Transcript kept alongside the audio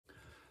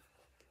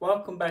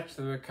Welcome back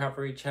to the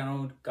Recovery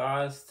Channel,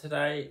 guys.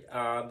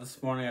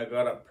 This morning I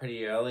got up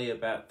pretty early,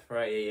 about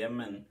 3 a.m,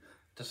 and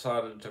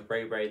decided to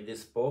reread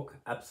this book.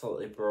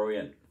 Absolutely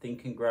brilliant.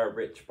 Think and Grow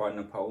Rich by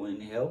Napoleon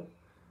Hill.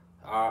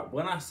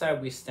 When I say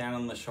we stand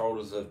on the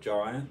shoulders of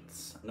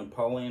giants,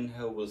 Napoleon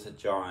Hill was a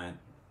giant.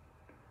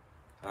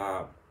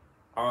 I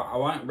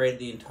won't read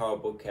the entire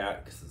book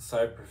out because it's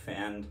so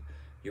profound.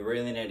 You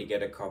really need to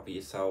get a copy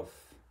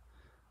yourself.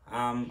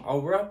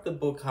 I'll wrap the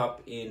book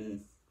up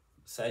in,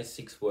 say,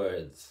 6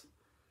 words.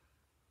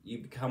 You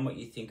become what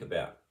you think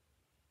about.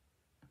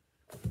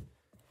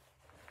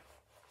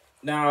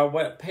 Now,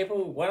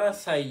 when I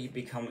say you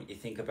become what you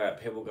think about,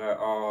 people go,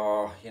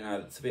 oh,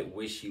 it's a bit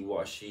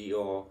wishy-washy,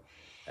 or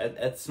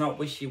it's not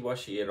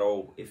wishy-washy at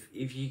all.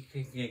 If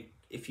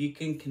you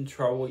can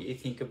control what you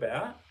think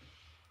about,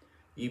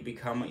 you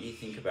become what you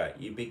think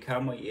about. You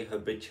become what you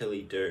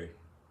habitually do.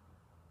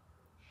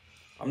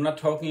 I'm not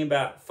talking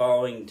about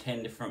following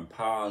 10 different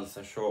paths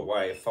a short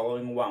way.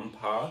 Following one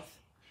path,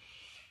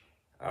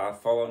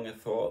 following a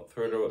thought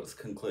through to its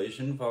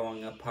conclusion,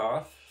 following a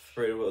path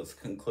through to its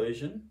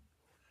conclusion.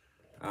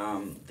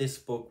 This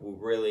book will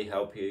really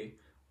help you.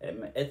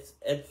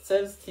 It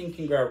says Think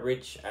and Grow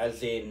Rich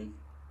as in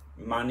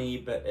money,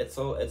 but it's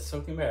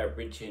talking about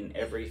rich in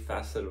every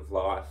facet of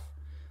life.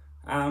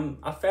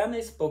 I found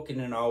this book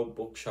in an old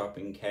bookshop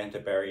in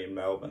Canterbury in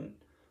Melbourne,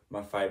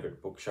 my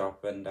favourite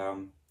bookshop, and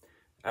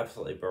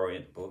absolutely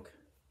brilliant book.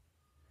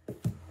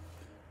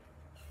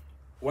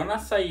 When I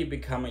say you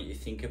become what you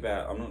think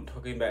about, I'm not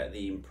talking about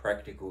the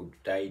impractical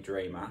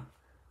daydreamer.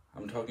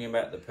 I'm talking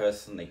about the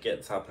person that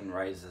gets up and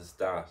raises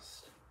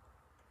dust.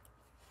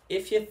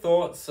 If your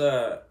thoughts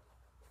are...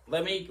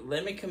 Let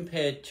me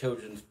compare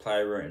children's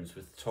playrooms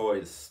with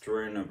toys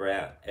strewn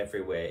about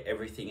everywhere,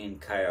 everything in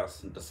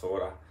chaos and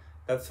disorder.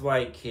 That's the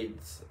way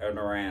kids at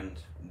around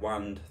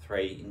 1 to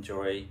 3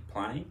 enjoy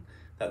playing.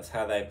 That's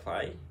how they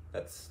play.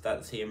 That's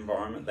the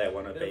environment they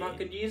want to be in. If I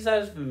could use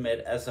that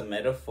as a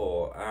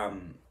metaphor,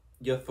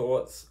 your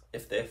thoughts,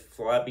 if they're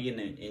flabby and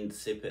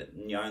insipid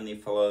and you only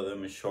follow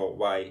them a short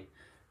way,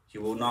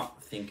 you will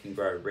not think and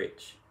grow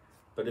rich.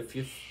 But if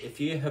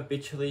you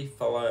habitually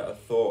follow a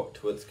thought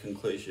to its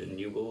conclusion,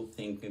 you will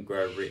think and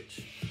grow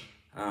rich.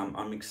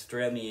 I'm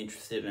extremely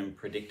interested in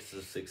predictors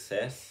of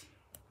success,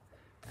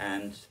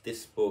 and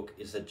this book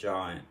is a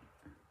giant.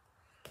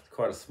 It's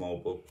quite a small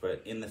book,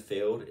 but in the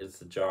field,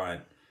 it's a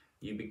giant.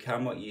 You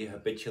become what you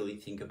habitually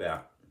think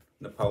about.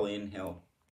 Napoleon Hill.